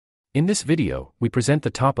In this video, we present the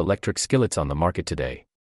top electric skillets on the market today.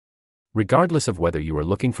 Regardless of whether you are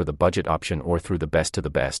looking for the budget option or through the best to the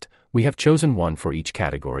best, we have chosen one for each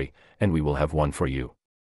category, and we will have one for you.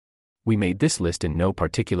 We made this list in no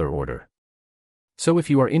particular order. So if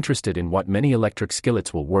you are interested in what many electric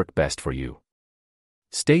skillets will work best for you,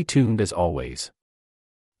 stay tuned as always.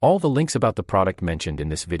 All the links about the product mentioned in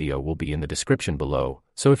this video will be in the description below,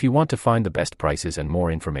 so if you want to find the best prices and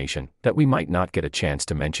more information that we might not get a chance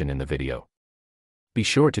to mention in the video, be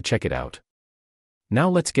sure to check it out. Now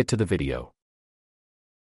let's get to the video.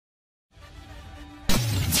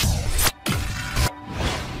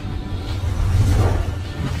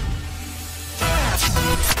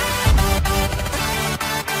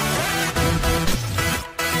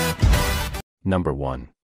 Number 1.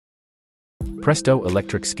 Presto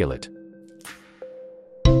Electric Skillet.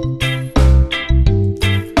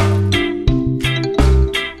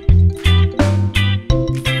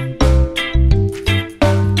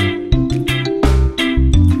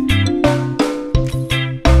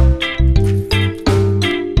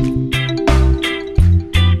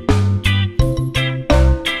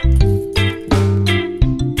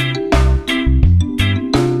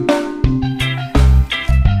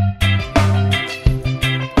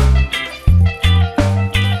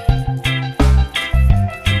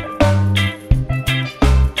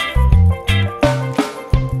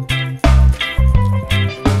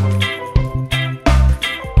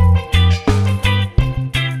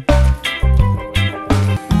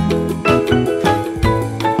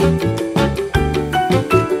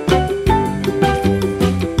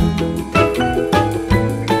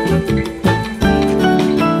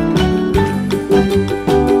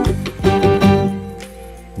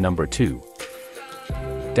 Number 2.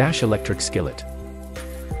 Dash Electric Skillet.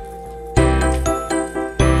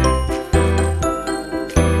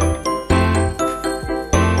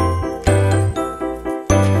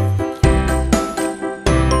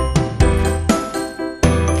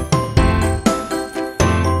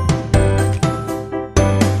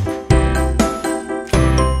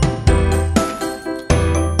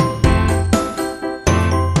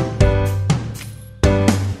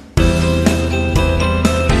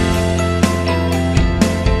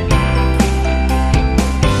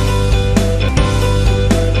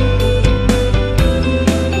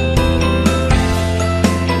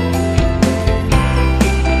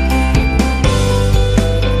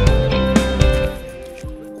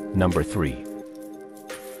 Number 3.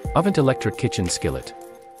 Ovente Electric Kitchen Skillet.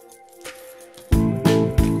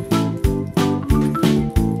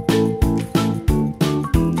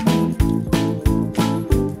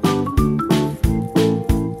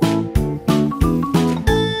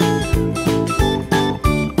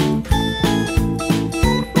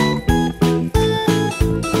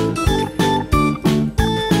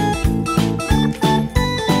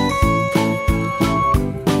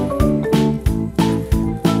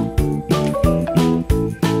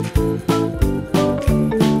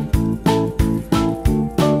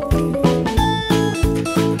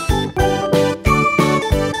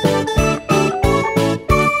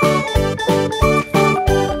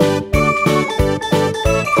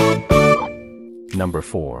 Number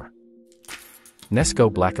 4.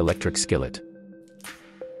 Nesco Black Electric Skillet.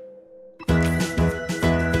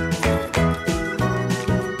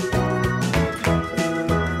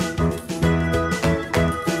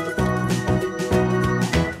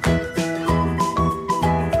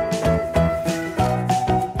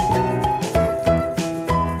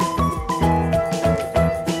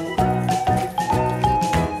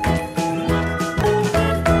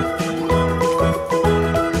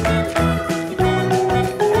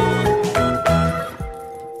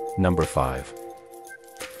 Number 5.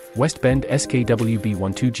 West Bend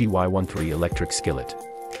SKWB12GY13 Electric Skillet.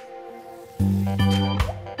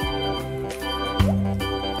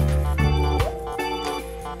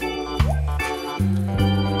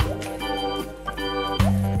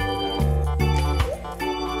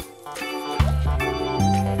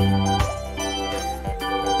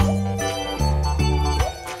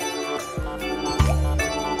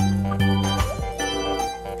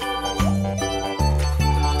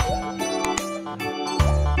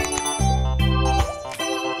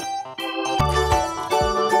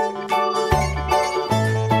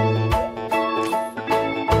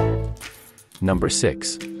 Number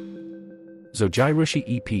 6. Zojirushi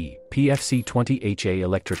EP PFC 20HA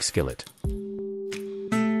Electric Skillet.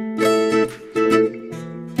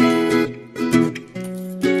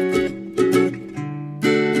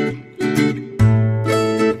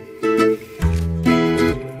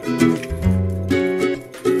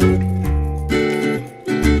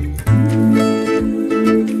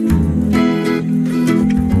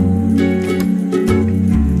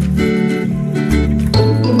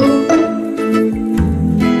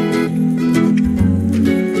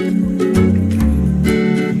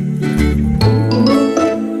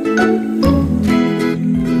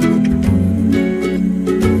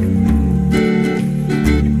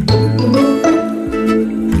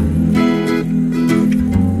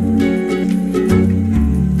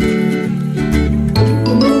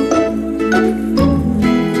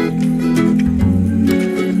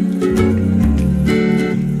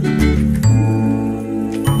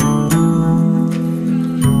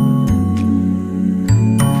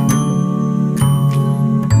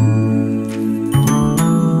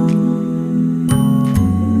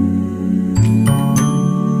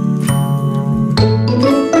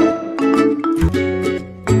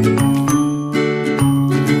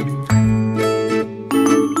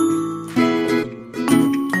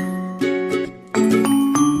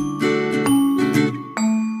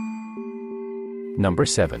 Number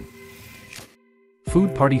 7.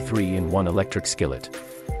 Food Party 3-in-1 Electric Skillet.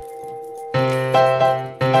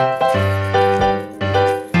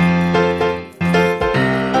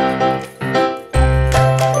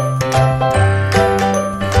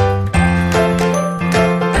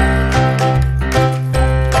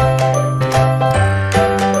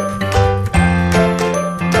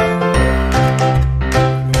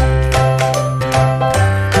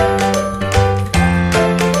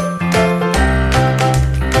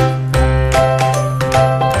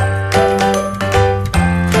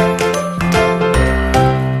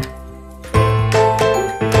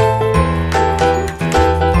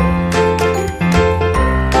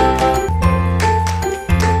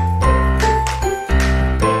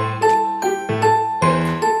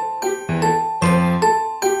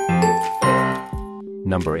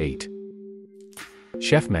 Number 8.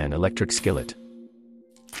 Chefman Electric Skillet.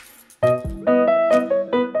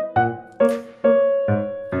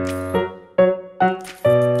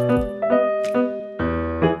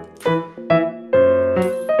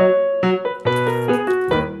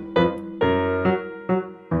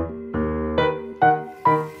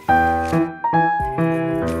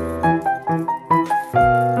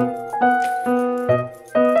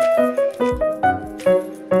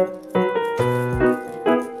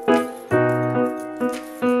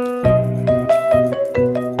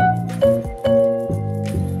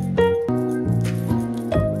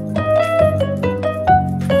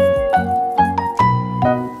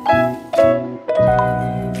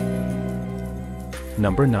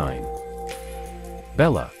 Number 9.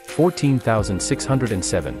 Bella,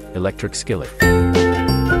 14607, Electric Skillet.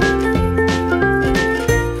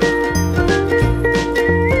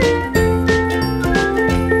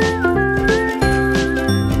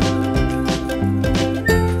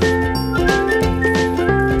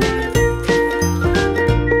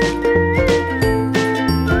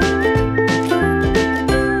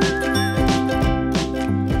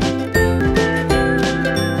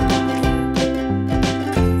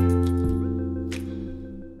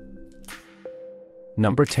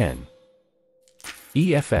 Number 10.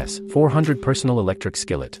 EFS 400 Personal Electric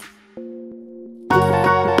Skillet.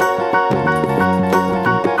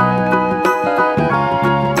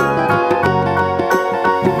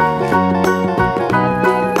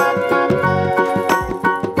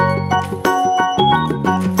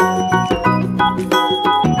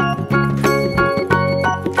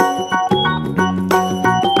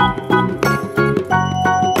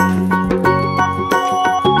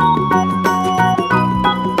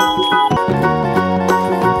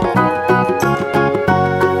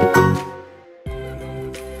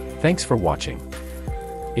 Thanks for watching.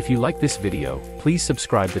 If you like this video, please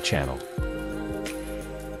subscribe the channel.